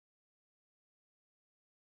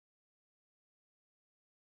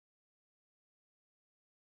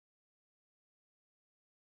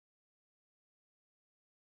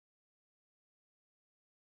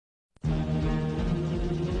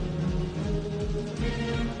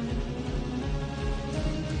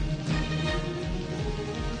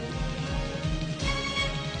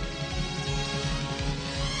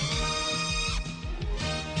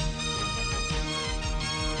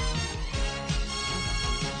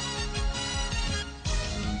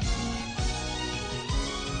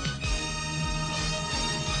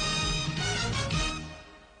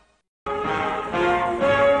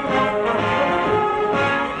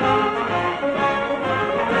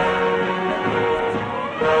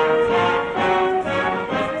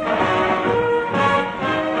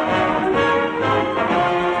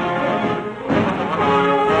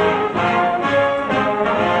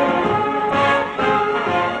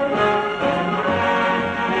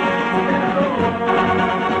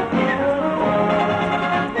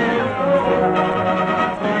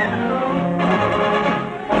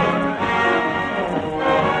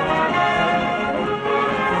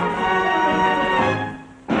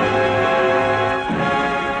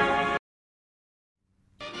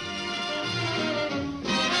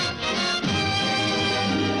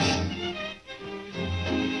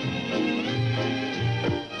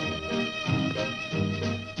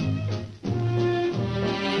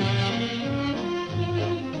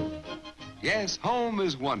Yes, home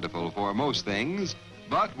is wonderful for most things,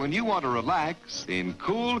 but when you want to relax in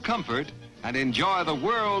cool comfort and enjoy the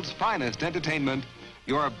world's finest entertainment,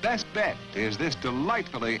 your best bet is this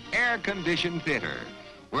delightfully air-conditioned theater,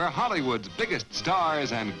 where Hollywood's biggest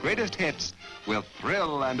stars and greatest hits will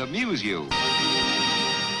thrill and amuse you.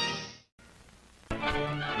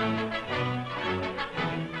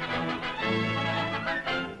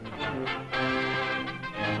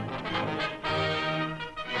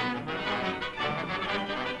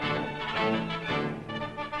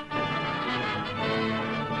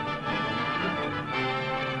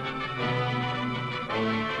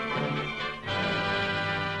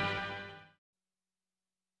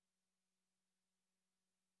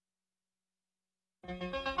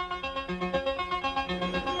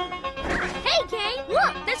 Hey, Kay!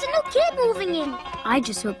 Look! There's a new kid moving in! I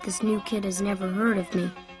just hope this new kid has never heard of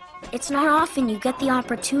me. It's not often you get the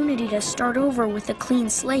opportunity to start over with a clean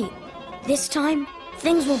slate. This time,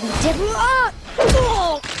 things will be different.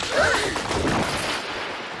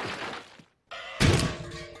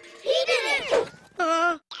 He did it!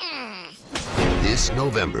 This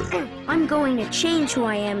November, I'm going to change who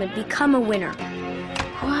I am and become a winner.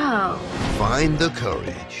 Wow. find the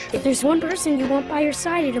courage If there's one person you want by your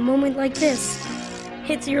side at a moment like this,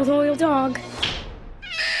 it's your loyal dog.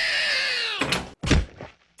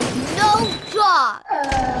 No dog!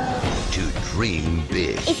 to dream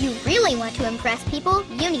big. If you really want to impress people,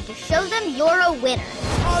 you need to show them you're a winner.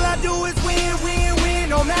 All I do is win, win, win,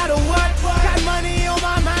 no matter what. Got money on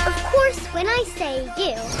my mind. Of course, when I say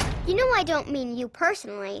you know I don't mean you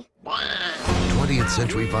personally. 20th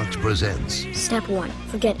Century Fox presents Step 1.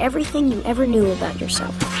 Forget everything you ever knew about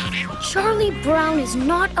yourself. Charlie Brown is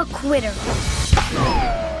not a quitter.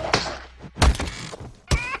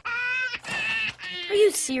 Are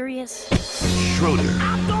you serious? Schroeder,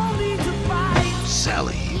 Don't need to fight.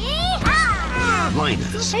 Sally, Yeehaw!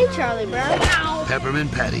 Linus, Hey, Charlie Brown.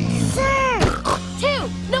 Peppermint Patty, Sir! 2,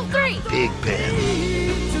 no 3! Big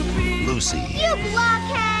Ben, Lucy, You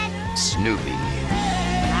blockhead! Snoopy,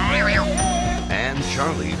 and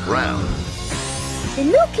Charlie Brown. The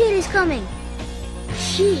new kid is coming.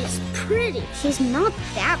 She is pretty. She's not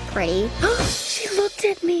that pretty. She looked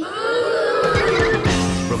at me.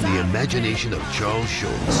 From the imagination of Charles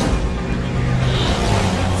Schultz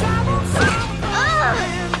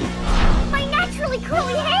Ugh! My naturally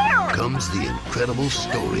curly hair! comes the incredible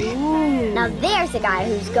story Now there's a guy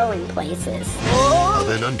who's going places. of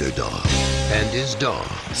an underdog and his dog.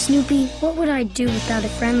 Snoopy, what would I do without a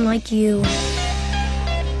friend like you?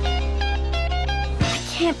 I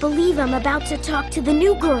can't believe I'm about to talk to the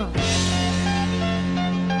new girl.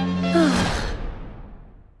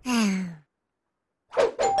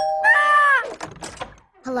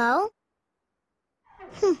 Hello?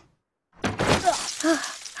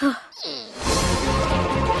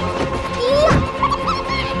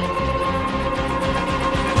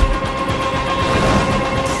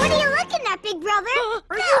 What are you looking at, big brother?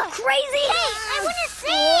 Are you crazy? Hey, I want to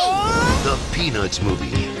see! The Peanuts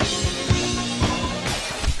Movie.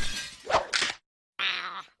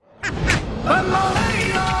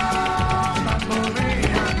 Bamboleo,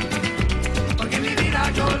 bambolea, porque mi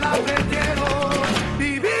vida yo la prefiero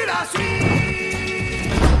vivir así.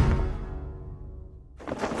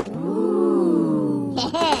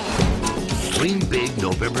 Dream big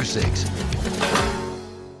November 6th.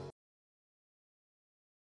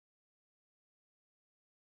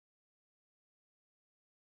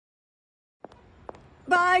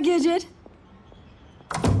 Bye, Gidget.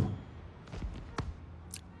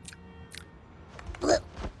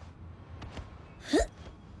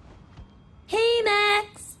 Hey,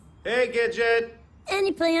 Max. Hey, Gidget.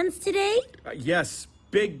 Any plans today? Yes,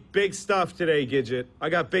 big stuff today, Gidget. I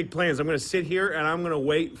got big plans. I'm going to sit here and I'm going to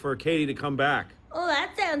wait for Katie to come back. Oh,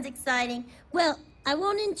 that sounds exciting. Well, I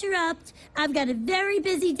won't interrupt. I've got a very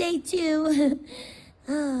busy day, too.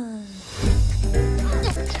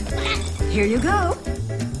 Here you go.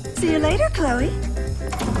 See you later, Chloe.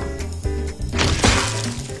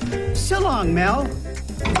 So long, Mel.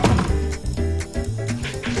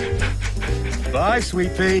 Bye,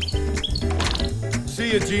 sweet pea.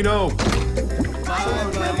 See you, Gino.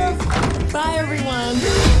 Bye, everyone.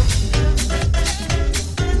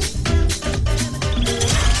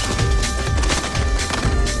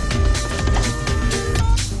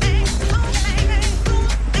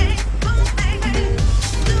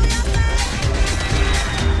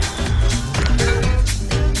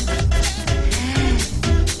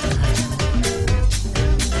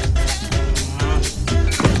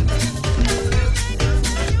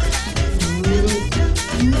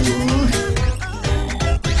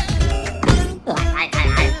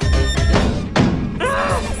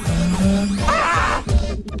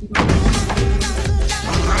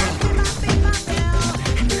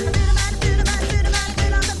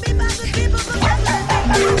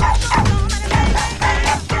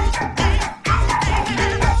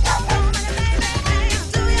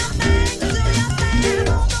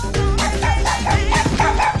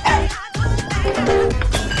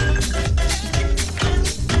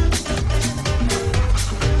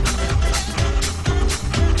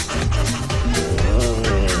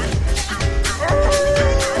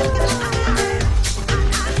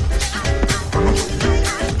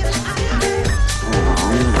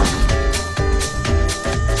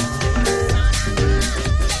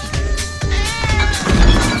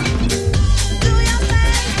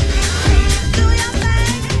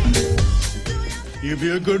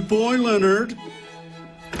 a good boy, Leonard.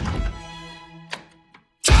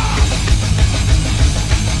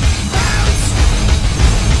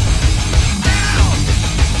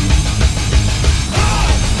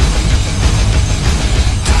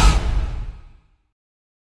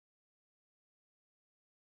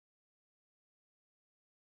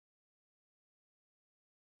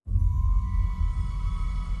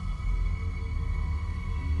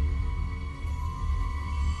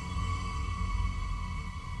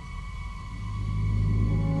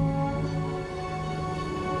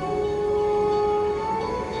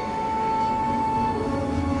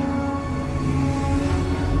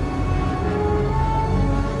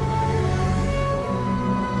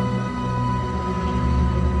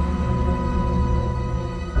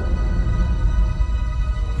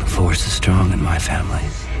 The force is strong in my family.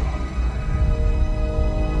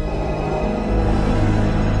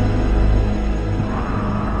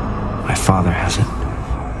 My father has it.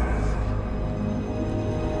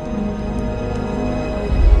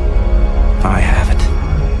 I have it.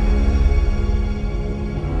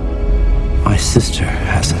 My sister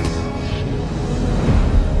has it.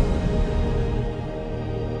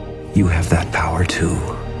 You have that power too.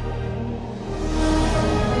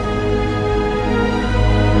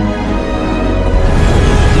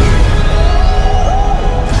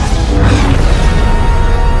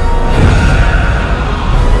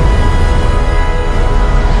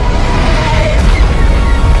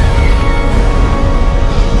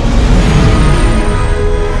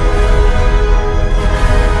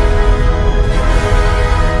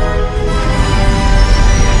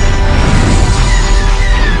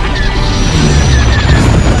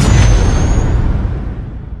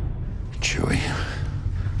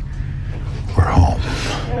 We're home.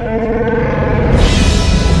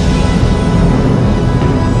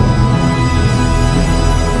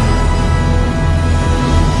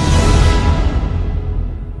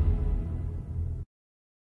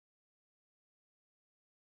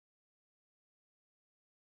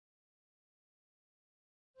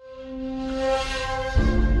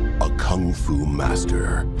 A kung fu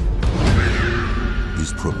master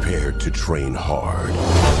is prepared to train hard.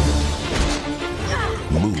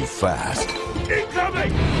 Move fast.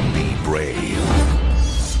 Incoming! Be brave.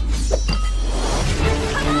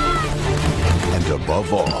 And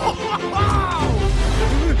above all,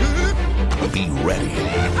 be ready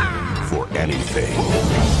for anything.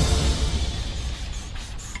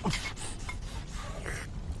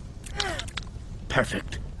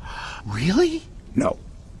 Perfect. Really? No.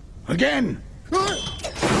 Again!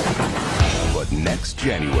 But next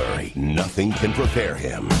January, nothing can prepare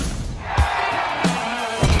him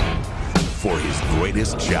for his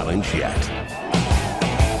greatest challenge yet.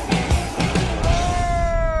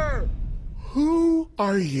 Who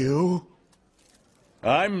are you?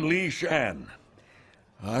 I'm Li Shan.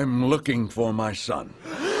 I'm looking for my son.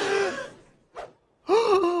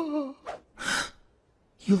 You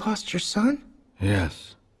lost your son?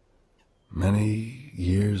 Yes. Many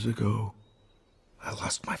years ago. I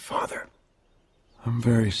lost my father. I'm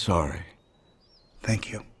very sorry.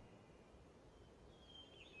 Thank you.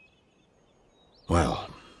 Well,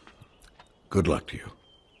 good luck to you.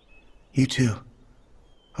 You too.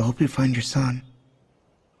 I hope you find your son.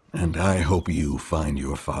 And I hope you find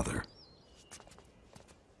your father.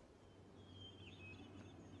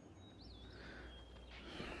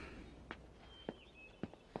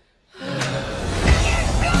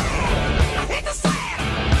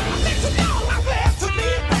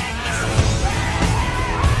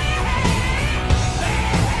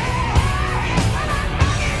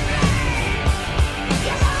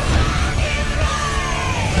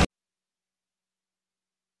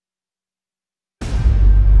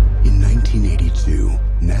 In 1982,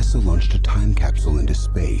 NASA launched a time capsule into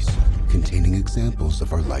space containing examples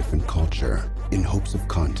of our life and culture in hopes of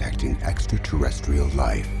contacting extraterrestrial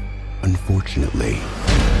life. Unfortunately,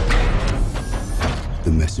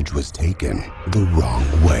 the message was taken the wrong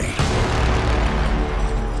way.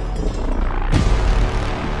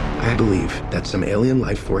 I believe that some alien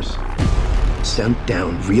life force sent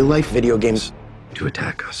down real-life video games to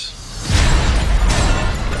attack us.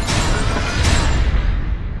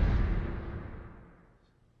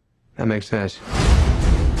 That makes sense.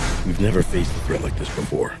 We've never faced a threat like this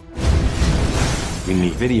before. We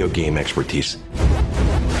need video game expertise.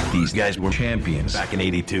 These guys were champions back in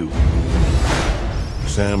 '82.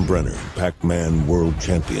 Sam Brenner, Pac-Man World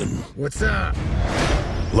Champion. What's up?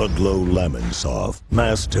 Ludlow Lamensov,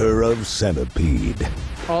 Master of Centipede.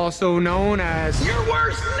 Also known as your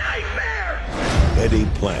worst nightmare! Eddie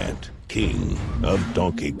Plant, King of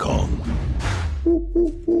Donkey Kong. Buddy,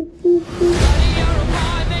 you're a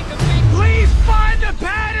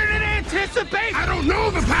the base! I don't know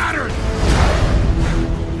the pattern!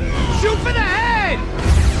 Shoot for the head!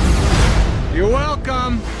 You're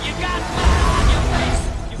welcome. You got blood on your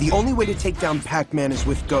face! The only way to take down Pac-Man is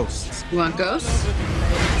with ghosts. You want ghosts?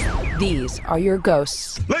 These are your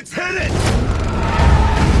ghosts. Let's hit it!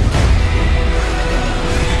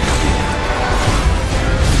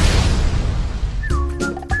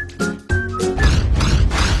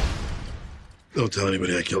 Don't tell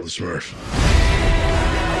anybody I killed the Smurf.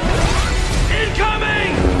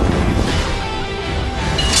 Incoming!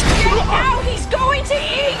 Get out! He's going to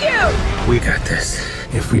eat you! We got this.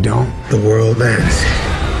 If we don't, the world ends.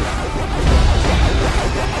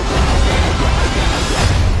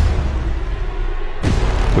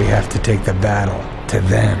 We have to take the battle to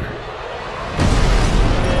them.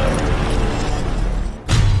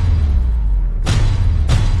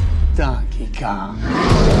 Donkey Kong.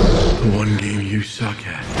 The one game you suck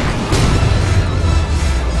at.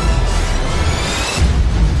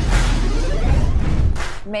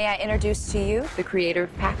 May I introduce to you the creator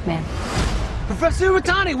of Pac-Man? Professor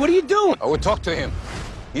Iwatani, what are you doing? I will talk to him.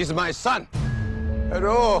 He's my son.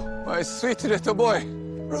 Hello, my sweet little boy.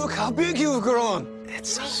 Look how big you've grown. It's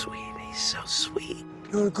so sweet. He's so sweet.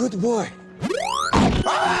 You're a good boy.